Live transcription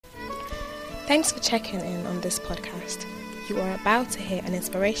Thanks for checking in on this podcast. You are about to hear an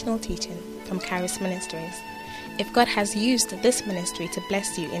inspirational teaching from Charis Ministries. If God has used this ministry to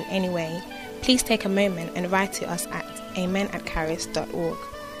bless you in any way, please take a moment and write to us at amen@charis.org.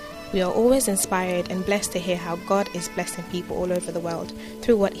 We are always inspired and blessed to hear how God is blessing people all over the world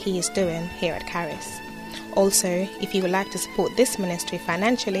through what He is doing here at Charis. Also, if you would like to support this ministry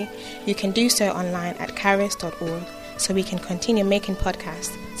financially, you can do so online at charis.org so we can continue making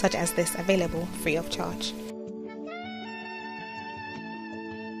podcasts such as this available free of charge.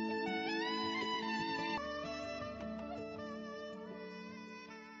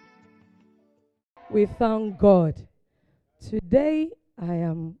 We thank God. Today, I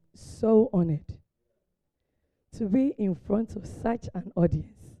am so honored to be in front of such an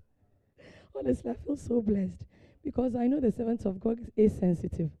audience. Honestly, I feel so blessed because I know the servant of God is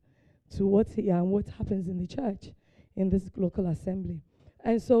sensitive to what happens in the church, in this local assembly.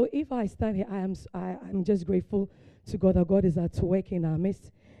 And so if I stand here, I'm just grateful to God that God is at work in our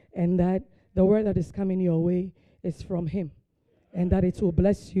midst and that the word that is coming your way is from Him and that it will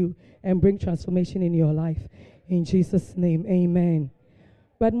bless you and bring transformation in your life. In Jesus' name, amen.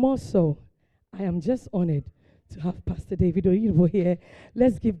 But more so, I am just honored to have Pastor David Oyedepo here.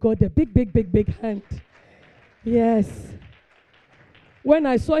 Let's give God a big hand. Yes. When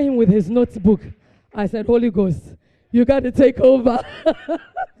I saw him with his notebook, I said, Holy Ghost, you got to take over.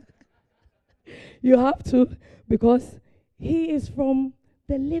 You have to, because he is from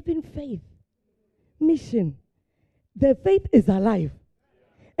the Living Faith Mission. The faith is alive,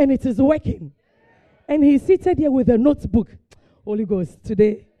 and it is working. And he's seated here with a notebook. Holy Ghost,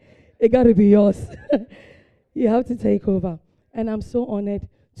 today, it got to be yours. You have to take over. And I'm so honored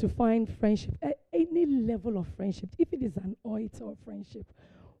to find friendship, at any level of friendship, if it is an oil friendship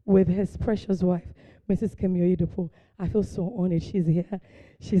with his precious wife, Mrs. Kemi Oyedepo. I feel so honored she's here.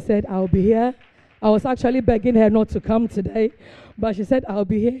 She said, I'll be here. I was actually begging her not to come today, but she said, I'll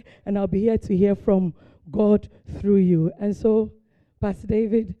be here, and I'll be here to hear from God through you. And so, Pastor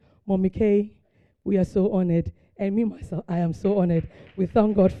David, Mommy Kay, we are so honored. And me, myself, I am so honored. We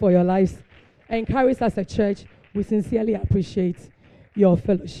thank God for your lives. And Charis as a church, we sincerely appreciate your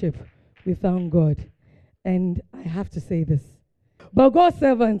fellowship. We thank God. And I have to say this. But God's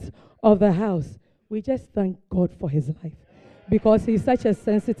servant of the house, we just thank God for his life. Because he's such a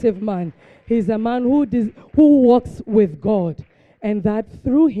sensitive man. He's a man who walks with God. And that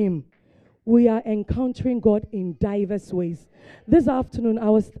through him, we are encountering God in diverse ways. This afternoon, I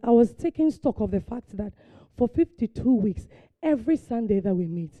was taking stock of the fact that for 52 weeks, every Sunday that we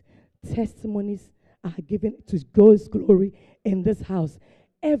meet, testimonies are given to God's glory in this house.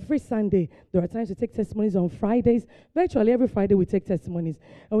 Every Sunday, there are times we take testimonies on Fridays. Virtually every Friday we take testimonies.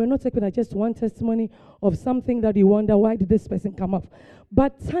 And we're not taking just one testimony of something that you wonder, why did this person come up?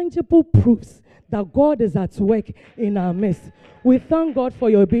 But tangible proofs that God is at work in our midst. We thank God for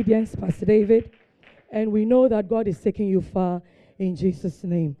your obedience, Pastor David. And we know that God is taking you far in Jesus'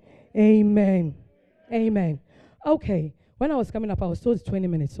 name. Amen. Amen. Okay. When I was coming up, I was told 20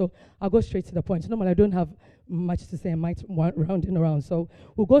 minutes, so I'll go straight to the point. Normally, I don't have much to say. I might rounding around, so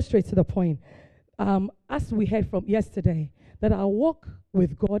we'll go straight to the point. As we heard from yesterday, that our walk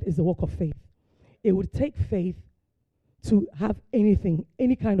with God is a walk of faith. It would take faith to have anything,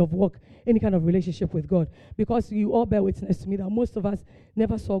 any kind of walk, any kind of relationship with God, because you all bear witness to me that most of us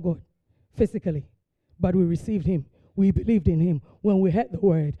never saw God physically, but we received Him. We believed in Him. When we heard the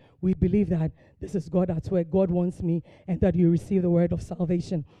word, we believe that this is God at work. God wants me, and that you receive the word of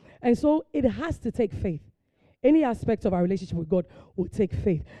salvation. And so it has to take faith. Any aspect of our relationship with God will take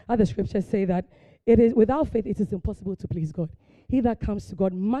faith. Other scriptures say that it is without faith it is impossible to please God. He that comes to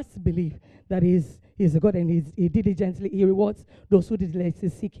God must believe that He is a God, and He diligently He rewards those who diligently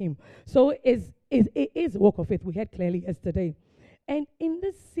seek Him. So it is a walk of faith. We heard clearly yesterday. And in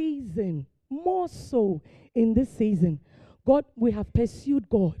this season, more so in this season, God, we have pursued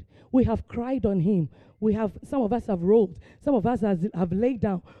God. We have cried on Him. Some of us have rolled. Some of us have laid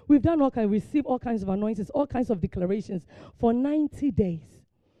down. We've done received all kinds of anointings, all kinds of declarations for 90 days.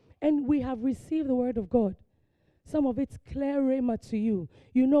 And we have received the word of God. Some of it's clear rhema to you.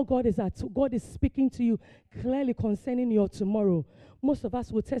 You know God is speaking to you clearly concerning your tomorrow. Most of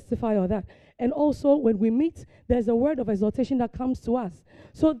us will testify of that. And also, when we meet, there's a word of exhortation that comes to us.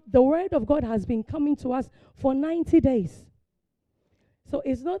 So the word of God has been coming to us for 90 days. So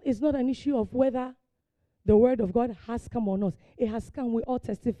it's not an issue of whether the word of God has come or not. It has come. We all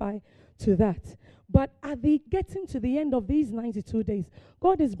testify to that. But at getting to the end of these 92 days,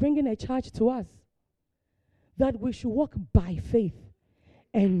 God is bringing a charge to us that we should walk by faith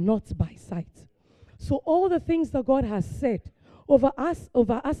and not by sight. So all the things that God has said, over us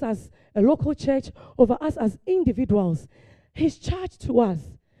as a local church, over us as individuals. His charge to us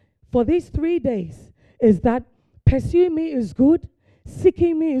for these 3 days is that pursuing me is good,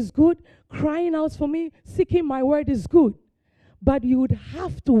 seeking me is good, crying out for me, seeking my word is good. But you would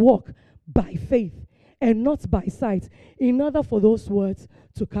have to walk by faith and not by sight in order for those words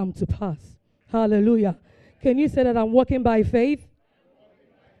to come to pass. Hallelujah. Can you say that I'm walking by faith?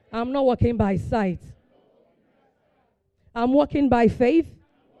 I'm not walking by sight. I'm walking by faith.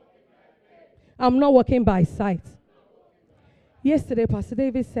 I'm not walking by sight. Yesterday, Pastor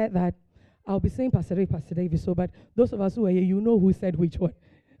David said that, I'll be saying Pastor David, so, but those of us who are here, you know who said which one.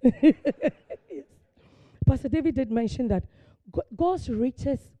 Yes. Pastor David did mention that God's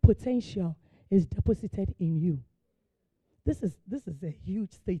richest potential is deposited in you. This is a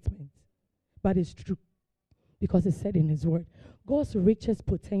huge statement, but it's true because it's said in his word. God's richest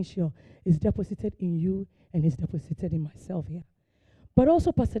potential is deposited in you and is deposited in myself here. But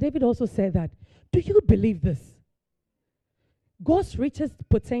also, Pastor David also said that, do you believe this? God's richest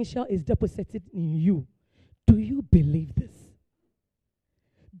potential is deposited in you. Do you believe this?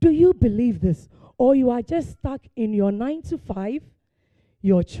 Do you believe this? Or you are just stuck in your 9 to 5,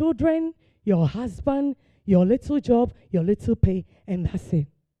 your children, your husband, your little job, your little pay, and that's it.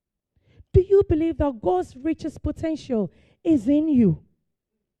 Do you believe that God's richest potential is in you?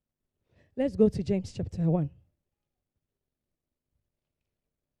 Let's go to James chapter 1.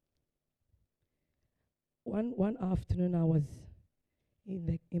 One afternoon I was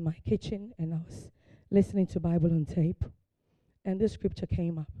in my kitchen and I was listening to Bible on tape, and this scripture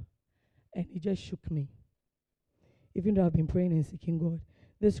came up and it just shook me. Even though I've been praying and seeking God,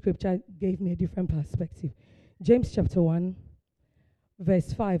 this scripture gave me a different perspective. James chapter 1,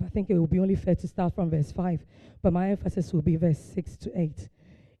 verse 5. I think it will be only fair to start from verse 5, but my emphasis will be verse 6 to 8.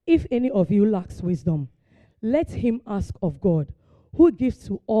 If any of you lacks wisdom, let him ask of God, who gives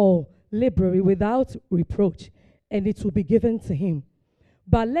to all liberally without reproach, and it will be given to him.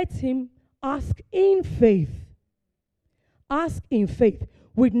 But let him ask in faith. Ask in faith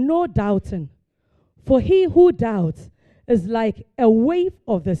with no doubting. For he who doubts is like a wave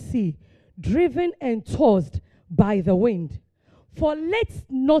of the sea, driven and tossed by the wind. For let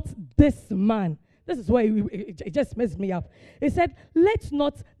not this man, this is why it just messed me up. It said, let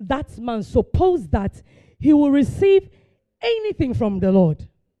not that man suppose that he will receive anything from the Lord.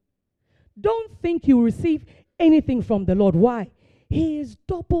 Don't think you will receive anything from the Lord. Why? He is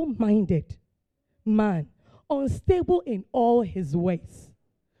double-minded man, unstable in all his ways.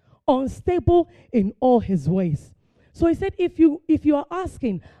 Unstable in all his ways. So he said, if you are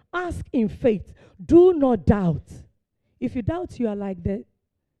asking, ask in faith. Do not doubt. If you doubt, you are like the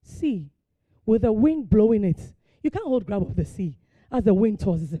sea with the wind blowing it. You can't hold grab of the sea as the wind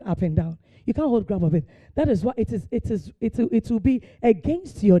tosses it up and down. You can't hold grab of it. That is why it will be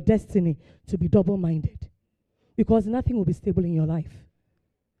against your destiny to be double-minded. Because nothing will be stable in your life.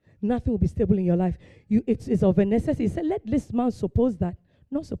 Nothing will be stable in your life. It is of a necessity. He said, let this man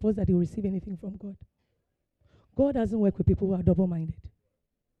not suppose that he will receive anything from God. God doesn't work with people who are double-minded.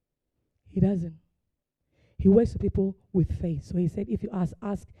 He doesn't. He works with people with faith. So he said, if you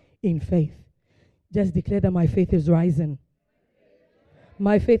ask in faith. Just declare that my faith is rising.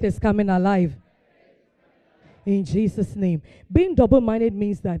 My faith is coming alive. In Jesus' name. Being double-minded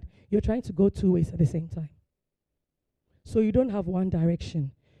means that you're trying to go 2 ways at the same time. So you don't have one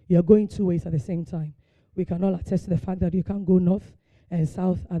direction. You're going 2 ways at the same time. We can all attest to the fact that you can't go north and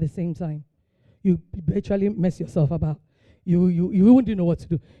south at the same time. You literally mess yourself about. You wouldn't know what to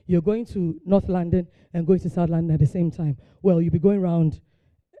do. You're going to North London and going to South London at the same time. Well, you'll be going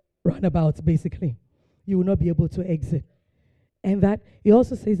roundabout, basically. You will not be able to exit. And that, he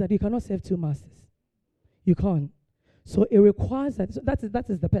also says that you cannot serve 2 masters. You can't. So it requires that. So that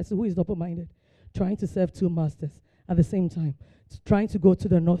is the person who is double-minded, trying to serve 2 masters at the same time, trying to go to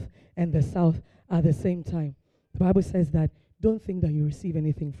the north and the south at the same time. The Bible says that don't think that you receive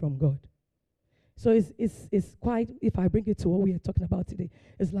anything from God. So it's quite, if I bring it to what we are talking about today,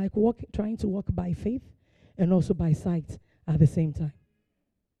 it's like trying to walk by faith and also by sight at the same time.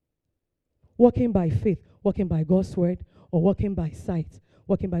 Walking by faith, walking by God's word, or walking by sight,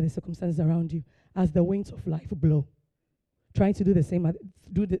 walking by the circumstances around you as the winds of life blow. Trying to do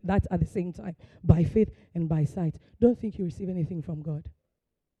that at the same time, by faith and by sight. Don't think you receive anything from God.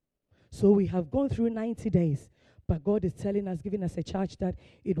 So we have gone through 90 days, but God is telling us, giving us a charge that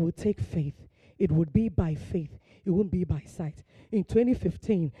it will take faith. It would be by faith. It won't be by sight. In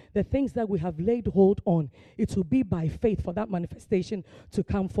 2015, the things that we have laid hold on, it will be by faith for that manifestation to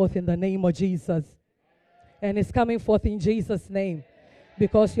come forth in the name of Jesus. And it's coming forth in Jesus' name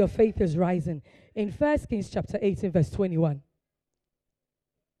because your faith is rising. In 1 Kings chapter 18, verse 21.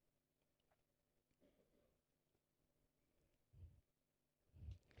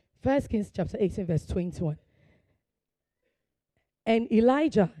 1 Kings chapter 18, verse 21. And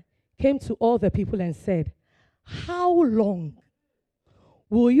Elijah came to all the people and said, how long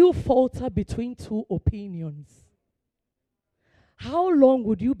will you falter between two opinions? How long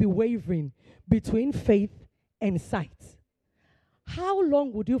would you be wavering between faith and sight? How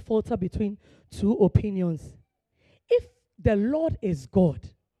long would you falter between two opinions? If the Lord is God,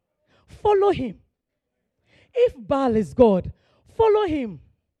 follow him. If Baal is God, follow him.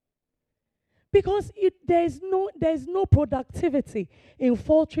 Because there's no productivity in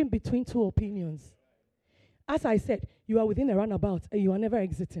faltering between two opinions. As I said, you are within a roundabout and you are never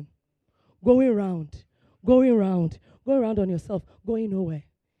exiting. Going round on yourself, going nowhere.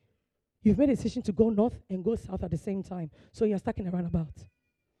 You've made a decision to go north and go south at the same time. So you're stuck in a roundabout.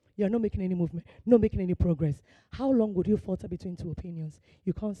 You're not making any movement, not making any progress. How long would you falter between two opinions?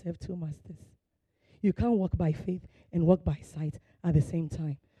 You can't serve two masters. You can't walk by faith and walk by sight at the same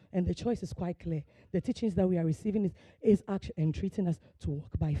time. And the choice is quite clear. The teachings that we are receiving is actually entreating us to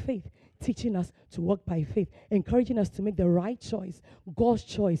walk by faith, teaching us to walk by faith, encouraging us to make the right choice, God's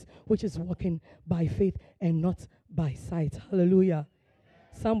choice, which is walking by faith and not by sight. Hallelujah.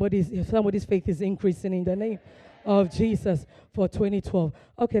 Somebody's faith is increasing in the name of Jesus for 2012.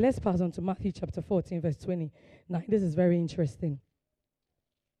 Okay, let's pass on to Matthew chapter 14, verse 29. This is very interesting.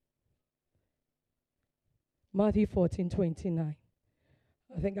 Matthew 14, 29.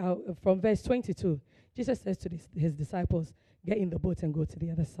 I think from verse 22, Jesus says to his disciples, get in the boat and go to the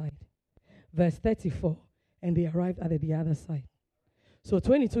other side. Verse 34, and they arrived at the other side. So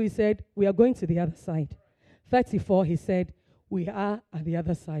 22, he said, we are going to the other side. 34, he said, we are at the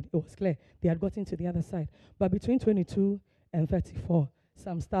other side. It was clear. They had gotten to the other side. But between 22 and 34,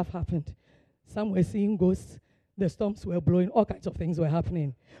 some stuff happened. Some were seeing ghosts. The storms were blowing. All kinds of things were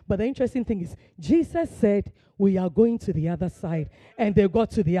happening. But the interesting thing is, Jesus said, we are going to the other side. And they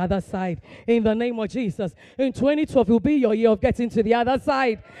got to the other side. In the name of Jesus. In 2012, it will be your year of getting to the other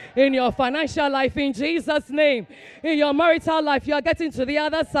side. In your financial life, in Jesus' name. In your marital life, you are getting to the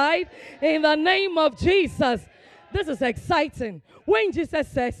other side. In the name of Jesus. This is exciting. When Jesus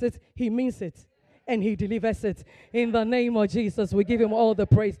says it, he means it. And he delivers it. In the name of Jesus, we give him all the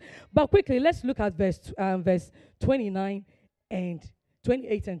praise. But quickly, let's look at verse 29 and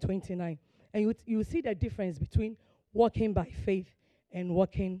 28 and 29. And you see the difference between walking by faith and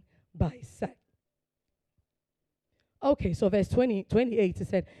walking by sight. Okay, so verse 28, it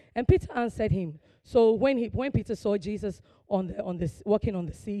said, and Peter answered him. So when Peter saw Jesus walking on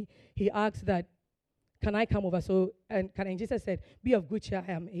the sea, he asked that, can I come over? And Jesus said, be of good cheer,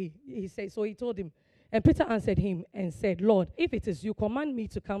 I am. He said, so he told him, and Peter answered him and said, Lord, if it is you, command me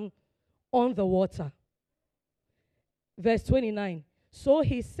to come on the water. Verse 29, so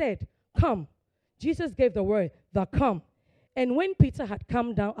he said, come. Jesus gave the word, the come. And when Peter had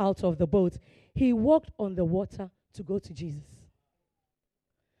come down out of the boat, he walked on the water to go to Jesus.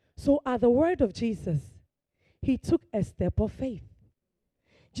 So at the word of Jesus, he took a step of faith.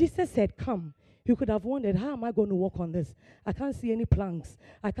 Jesus said, come. You could have wondered, how am I going to walk on this? I can't see any planks.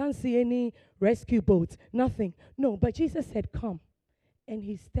 I can't see any rescue boats. Nothing. No, but Jesus said, come. And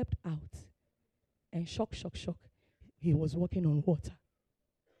he stepped out. And shock. He was walking on water.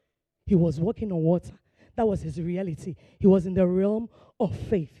 He was walking on water. That was his reality. He was in the realm of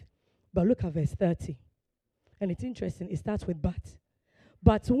faith. But look at verse 30. And it's interesting. It starts with but.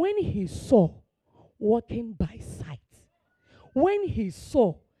 But when he saw walking by sight, when he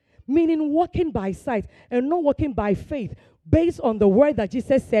saw, meaning walking by sight and not walking by faith, based on the word that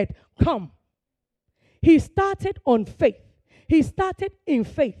Jesus said, come. He started on faith. He started in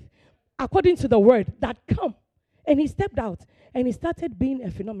faith, according to the word that come. And he stepped out and he started being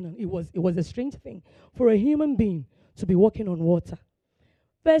a phenomenon. It was a strange thing for a human being to be walking on water.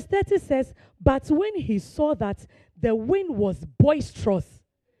 Verse 30 says, but when he saw that the wind was boisterous,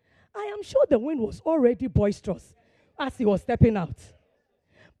 I am sure the wind was already boisterous as he was stepping out.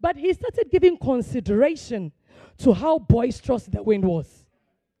 But he started giving consideration to how boisterous the wind was.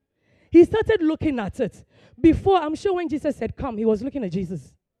 He started looking at it. Before, I'm sure when Jesus said, come, he was looking at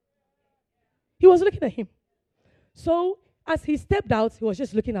Jesus. He was looking at him. So, as he stepped out, he was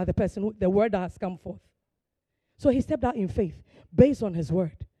just looking at the person, the word that has come forth. So he stepped out in faith, based on his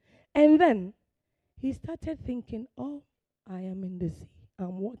word. And then, he started thinking, oh, I am in the sea.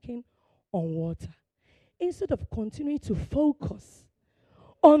 I'm walking on water. Instead of continuing to focus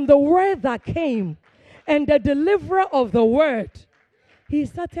on the word that came and the deliverer of the word, he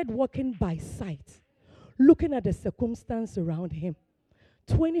started walking by sight, looking at the circumstance around him.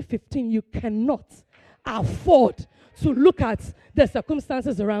 2015, you cannot afford to look at the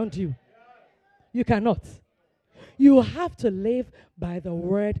circumstances around you. You cannot. You have to live by the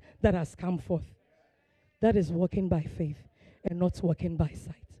word that has come forth. That is walking by faith and not walking by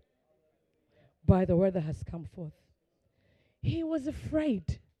sight. By the word that has come forth. He was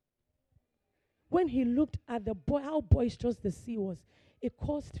afraid. When he looked at how boisterous the sea was, it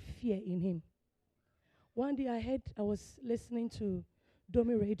caused fear in him. One day I was listening to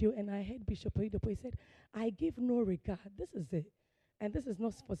Domi Radio, and I heard Bishop Oyedepo. He said, I give no regard. This is it. And this is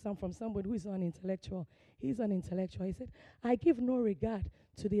not from somebody who is an intellectual. He's an intellectual. He said, I give no regard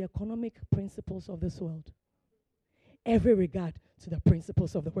to the economic principles of this world. Every regard to the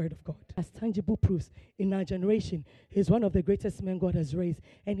principles of the Word of God. As tangible proofs in our generation, he's one of the greatest men God has raised.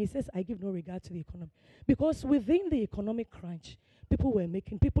 And he says, I give no regard to the economy. Because within the economic crunch,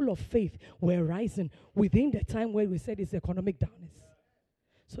 people of faith were rising within the time where we said it's economic downers.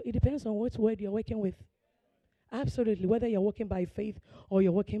 So it depends on what word you're working with. Absolutely, whether you're working by faith or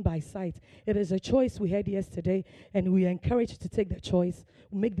you're working by sight. It is a choice we had yesterday, and we are encouraged to take the choice,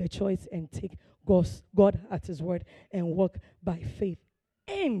 make the choice, and take God at his word and walk by faith.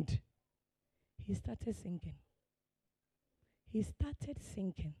 And he started sinking. He started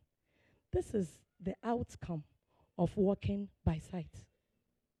sinking. This is the outcome of walking by sight.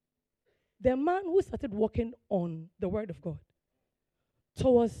 The man who started walking on the word of God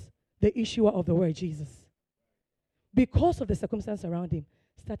towards the issuer of the word, Jesus, because of the circumstance around him,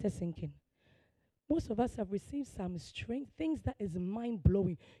 started sinking. Most of us have received some strange things that is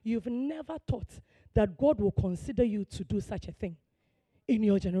mind-blowing. You've never thought that God will consider you to do such a thing in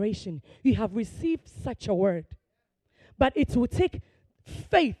your generation. You have received such a word. But it will take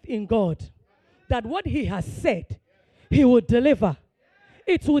faith in God that what he has said, he will deliver.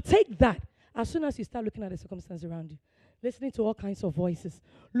 It will take that. As soon as you start looking at the circumstances around you, listening to all kinds of voices,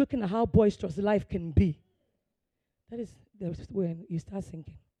 looking at how boisterous life can be, that is when you start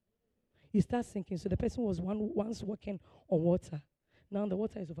sinking. You start sinking. So the person was once walking on water. Now the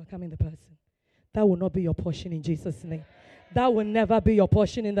water is overcoming the person. That will not be your portion in Jesus' name. That will never be your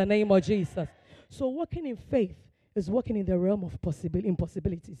portion in the name of Jesus. So walking in faith is walking in the realm of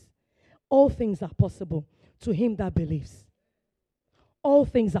impossibilities. All things are possible to him that believes. All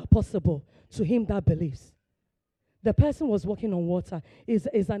things are possible to him that believes. The person was walking on water is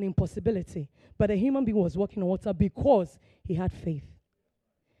an impossibility. But a human being was walking on water because he had faith.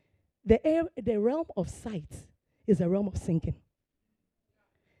 The realm of sight is a realm of sinking.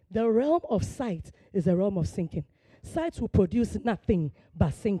 The realm of sight is a realm of sinking. Sight will produce nothing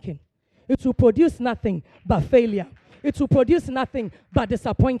but sinking. It will produce nothing but failure. It will produce nothing but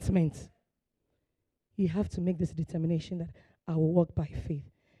disappointment. You have to make this determination that I will walk by faith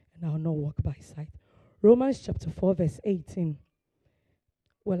and I will not walk by sight. Romans chapter 4 verse 18.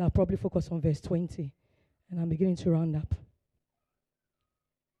 Well, I'll probably focus on verse 20. And I'm beginning to round up.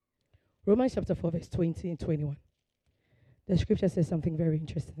 Romans chapter 4 verse 20 and 21. The scripture says something very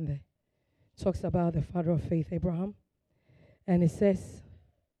interesting there. It talks about the father of faith, Abraham. And it says,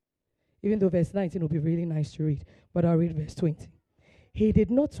 even though verse 19 will be really nice to read, but I'll read verse 20. He did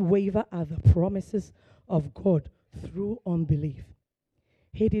not waver at the promises of God through unbelief.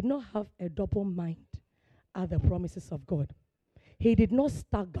 He did not have a double mind at the promises of God. He did not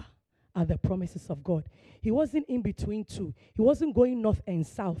stagger at the promises of God. He wasn't in between two. He wasn't going north and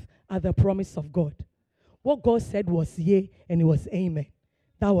south at the promise of God. What God said was yea, and it was amen.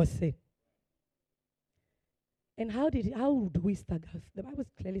 That was it. And how do we stagger? The Bible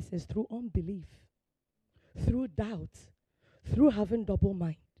clearly says through unbelief, through doubt, through having double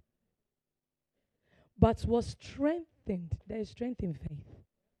mind. But was strengthened. There is strength in faith.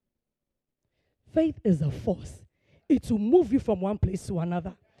 Faith is a force. It will move you from one place to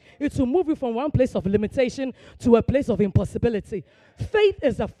another. It will move you from one place of limitation to a place of impossibility. Faith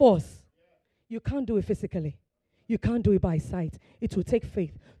is a force. You can't do it physically. You can't do it by sight. It will take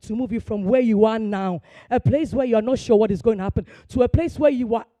faith to move you from where you are now, a place where you are not sure what is going to happen, to a place where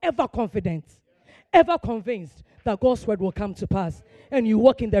you are ever confident, ever convinced that God's word will come to pass. And you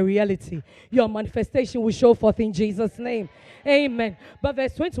walk in the reality. Your manifestation will show forth in Jesus' name. Amen. But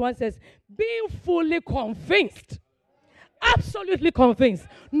verse 21 says, being fully convinced, absolutely convinced,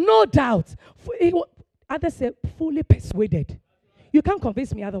 no doubt. Others say, fully persuaded. You can't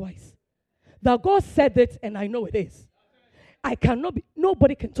convince me otherwise. That God said it and I know it is.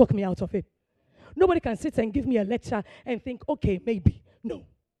 Nobody can talk me out of it. Nobody can sit and give me a lecture and think, okay, maybe. No.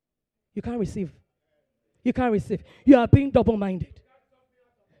 You can't receive. You can't receive. You are being double-minded.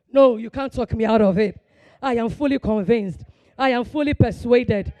 No, you can't talk me out of it. I am fully convinced. I am fully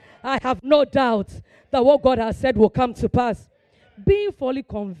persuaded. I have no doubt that what God has said will come to pass. Being fully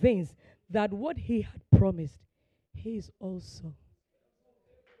convinced that what he had promised, he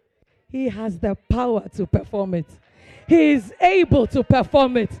has the power to perform it. He is able to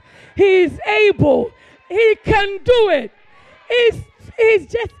perform it. He is able. He can do it. He's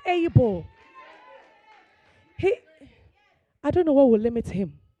just able. I don't know what will limit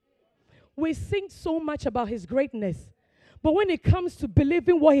him. We sing so much about his greatness, but when it comes to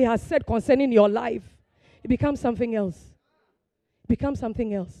believing what he has said concerning your life, it becomes something else. It becomes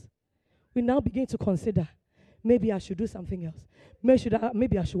something else. We now begin to consider, maybe I should do something else.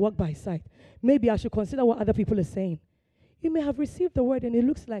 Maybe I should walk by his side. Maybe I should consider what other people are saying. You may have received the word and it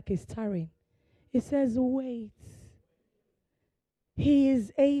looks like it's tarrying. It says, wait. He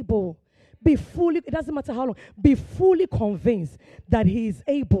is able. Be fully, it doesn't matter how long, be fully convinced that he is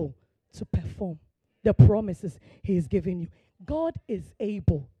able to perform the promises he is giving you. God is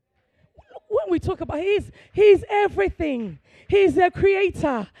able. When we talk about he's everything. He's a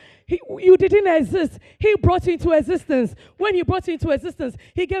creator. You didn't exist. He brought you into existence. When he brought you into existence,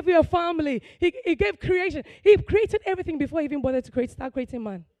 he gave you a family. He gave creation. He created everything before he even bothered to start creating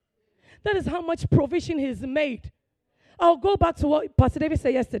man. That is how much provision he's made. I'll go back to what Pastor David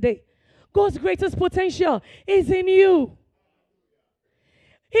said yesterday. God's greatest potential is in you.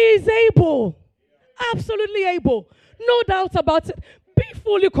 He is able. Absolutely able. No doubt about it. Be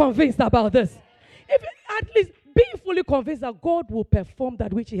fully convinced about this. At least be fully convinced that God will perform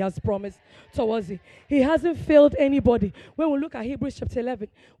that which he has promised towards you. He hasn't failed anybody. When we look at Hebrews chapter 11,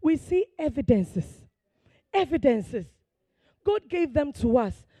 we see evidences. Evidences. God gave them to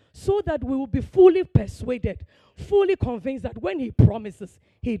us so that we will be fully persuaded, fully convinced that when he promises,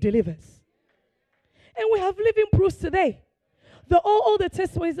 he delivers. And we have living proofs today. All the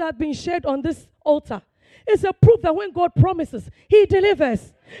testimonies that have been shared on this altar is a proof that when God promises, he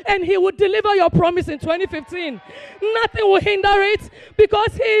delivers. And he will deliver your promise in 2015. Nothing will hinder it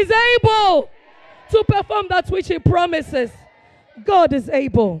because he is able to perform that which he promises. God is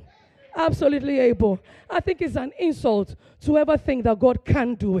able. Absolutely able. I think it's an insult to ever think that God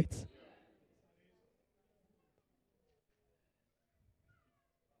can do it.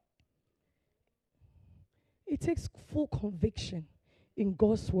 It takes full conviction in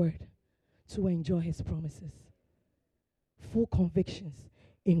God's word to enjoy his promises. Full convictions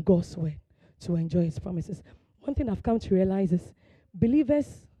in God's word to enjoy his promises. One thing I've come to realize is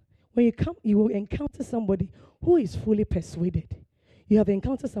believers, when you will encounter somebody who is fully persuaded. You have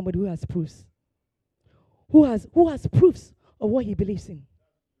encountered somebody who has proofs. Who has proofs of what he believes in.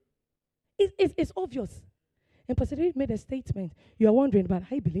 It's obvious. And Pastor David made a statement. You are wondering about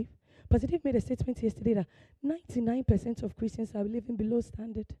I believe. Pastor David made a statement yesterday that 99% of Christians are living below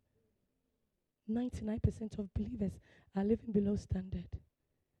standard. 99% of believers are living below standard.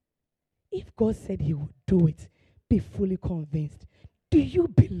 If God said he would do it, be fully convinced. Do you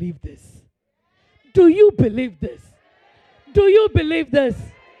believe this? Do you believe this? Do you believe this?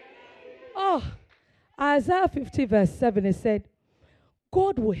 Oh, Isaiah 50 verse 7, it said,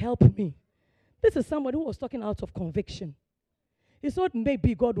 God will help me. This is somebody who was talking out of conviction. He said,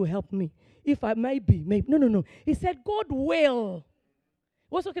 maybe God will help me. If I maybe. No. He said, God will.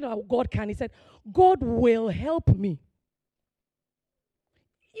 He was talking about God can. He said, God will help me.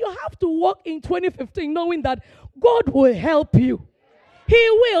 You have to walk in 2015 knowing that God will help you. He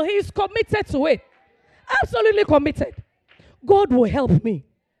will. He is committed to it. Absolutely committed. God will help me.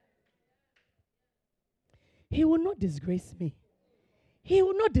 He will not disgrace me. He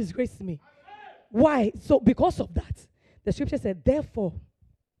will not disgrace me. Why? So because of that, the scripture said, therefore,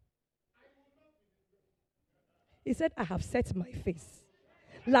 he said, I have set my face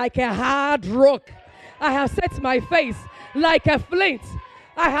like a hard rock. I have set my face like a flint.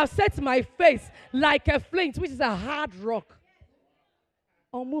 I have set my face like a flint, which is a hard rock.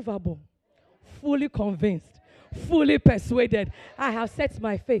 Unmovable, fully convinced, fully persuaded. I have set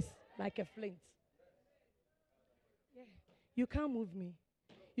my face like a flint. Yeah. You can't move me.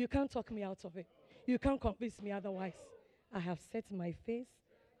 You can't talk me out of it. You can't convince me otherwise. I have set my face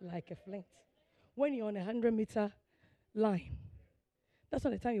like a flint. When you're on a 100-meter line, that's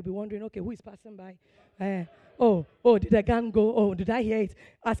not the time you'll be wondering, okay, who is passing by? Did the gun go? Oh, did I hear it?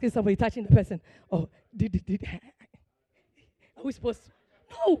 Asking somebody, touching the person. Oh, are we supposed to?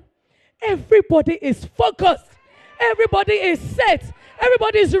 No. Everybody is focused. Everybody is set.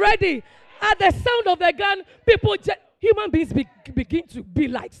 Everybody is ready. At the sound of the gun, human beings begin to be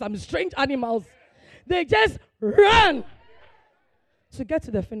like some strange animals. They just run to get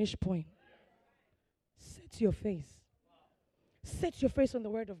to the finish point. Set your face. Set your face on the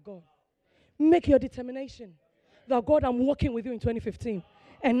word of God. Make your determination that God, I'm walking with you in 2015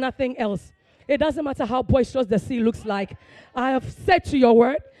 and nothing else. It doesn't matter how boisterous the sea looks like. I have said to your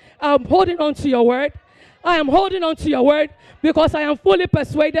word. I'm holding on to your word. I am holding on to your word because I am fully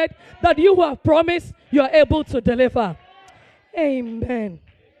persuaded that you who have promised, you are able to deliver. Amen.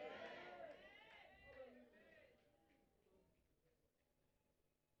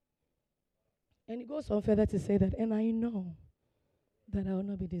 And he goes on further to say that, and I know that I will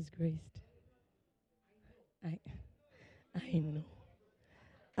not be disgraced. I know.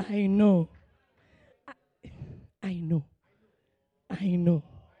 I know. I know. I know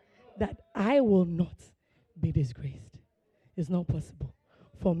that I will not be disgraced. It's not possible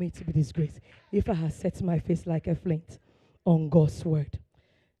for me to be disgraced if I have set my face like a flint on God's word.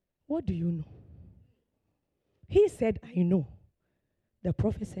 What do you know? He said, I know. The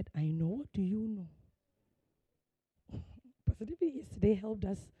prophet said, I know. What do you know? Pastor David yesterday helped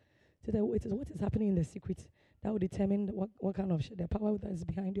us to know what is happening in the secret that will determine what kind of the power that is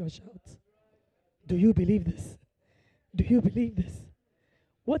behind your shout. Do you believe this? Do you believe this?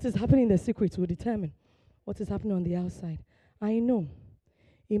 What is happening in the secret will determine what is happening on the outside. I know.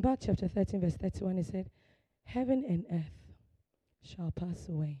 In Mark chapter 13, verse 31, it said, heaven and earth shall pass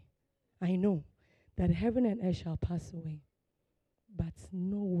away. I know that heaven and earth shall pass away, but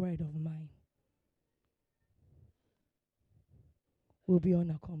no word of mine will be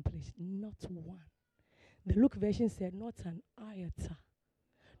unaccomplished. Not one. The Luke version said, not an iota,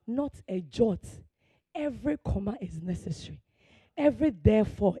 not a jot. Every comma is necessary. Every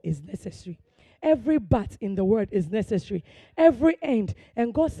therefore is necessary. Every but in the word is necessary. Every end.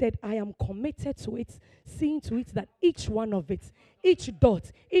 And God said, I am committed to it, seeing to it that each one of it, each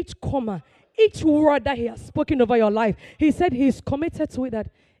dot, each comma, each word that he has spoken over your life, he said he is committed to it,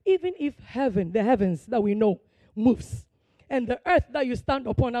 that even if heaven, the heavens that we know, moves, and the earth that you stand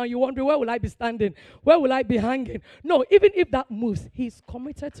upon now, you wonder, where will I be standing? Where will I be hanging? No, even if that moves, he's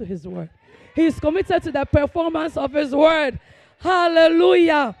committed to his word. He's committed to the performance of his word.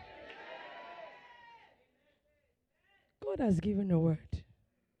 Hallelujah. God has given a word.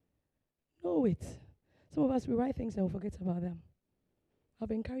 Know it. Some of us, we write things and we forget about them.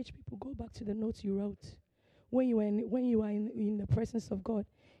 I've encouraged people, go back to the notes you wrote. When you are in the presence of God,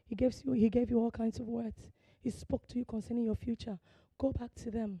 He gave you all kinds of words. He spoke to you concerning your future. Go back to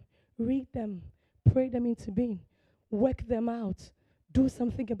them. Read them. Pray them into being. Work them out. Do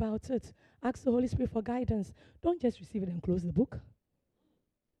something about it. Ask the Holy Spirit for guidance. Don't just receive it and close the book.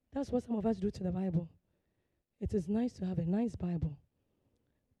 That's what some of us do to the Bible. It is nice to have a nice Bible,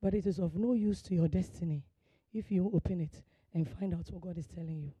 but it is of no use to your destiny if you open it and find out what God is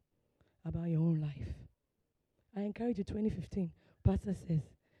telling you about your own life. I encourage you, 2015, Pastor says,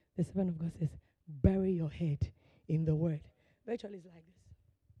 the servant of God says, bury your head in the word. Virtually it's like this.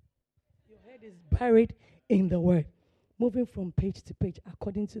 Your head is buried in the word, moving from page to page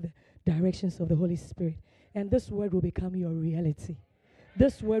according to the directions of the Holy Spirit. And this word will become your reality.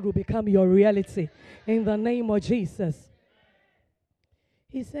 This word will become your reality in the name of Jesus.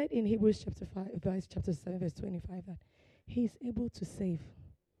 He said in Hebrews chapter 7, verse 25, that He is able to save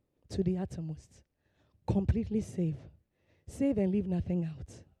to the uttermost, completely save and leave nothing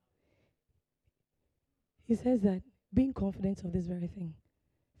out. He says that being confident of this very thing,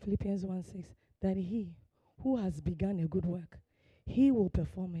 Philippians 1:6, that He who has begun a good work, He will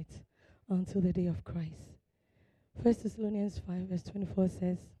perform it until the day of Christ. 1 Thessalonians 5 verse 24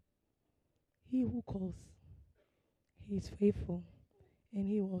 says, He who calls, He is faithful, and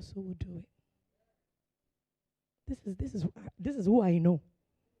He also will do it. This is who I know.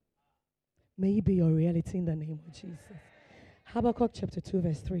 May it be your reality in the name of Jesus. Habakkuk chapter 2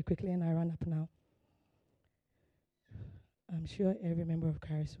 verse 3, quickly, and I run up now. I'm sure every member of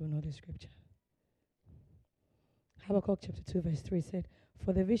Charis will know the scripture. Habakkuk chapter 2 verse 3 said,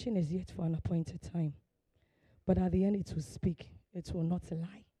 for the vision is yet for an appointed time, but at the end it will speak. It will not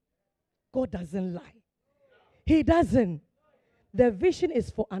lie. God doesn't lie. He doesn't. The vision is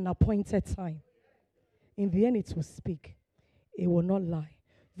for an appointed time. In the end it will speak. It will not lie.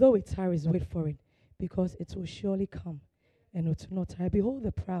 Though it tarries, wait for it, because it will surely come, and it will not tarry. Behold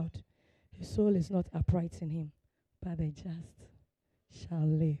the proud, his soul is not upright in him, but the just shall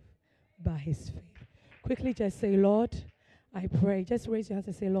live by his faith. Quickly just say, Lord, I pray. Just raise your hands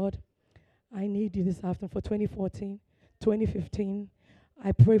and say, Lord, I need you this afternoon for 2014, 2015.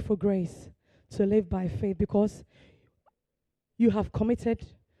 I pray for grace to live by faith, because you have committed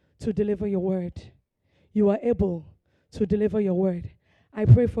to deliver your word. You are able to deliver your word. I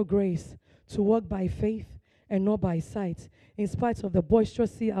pray for grace to walk by faith and not by sight. In spite of the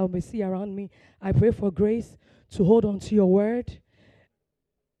boisterous sea I may see around me, I pray for grace to hold on to your word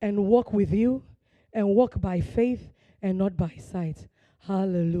and walk with you and walk by faith and not by sight.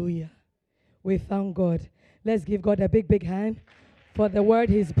 Hallelujah. We thank God. Let's give God a big, big hand for the word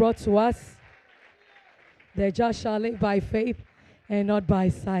He's brought to us. The just shall live by faith and not by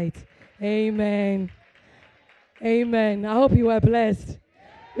sight. Amen. Amen. I hope you are blessed.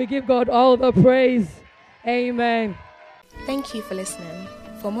 We give God all the praise. Amen. Thank you for listening.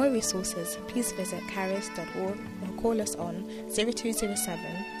 For more resources, please visit charis.org or call us on 0207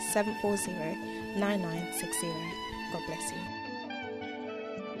 740 9960. God bless you.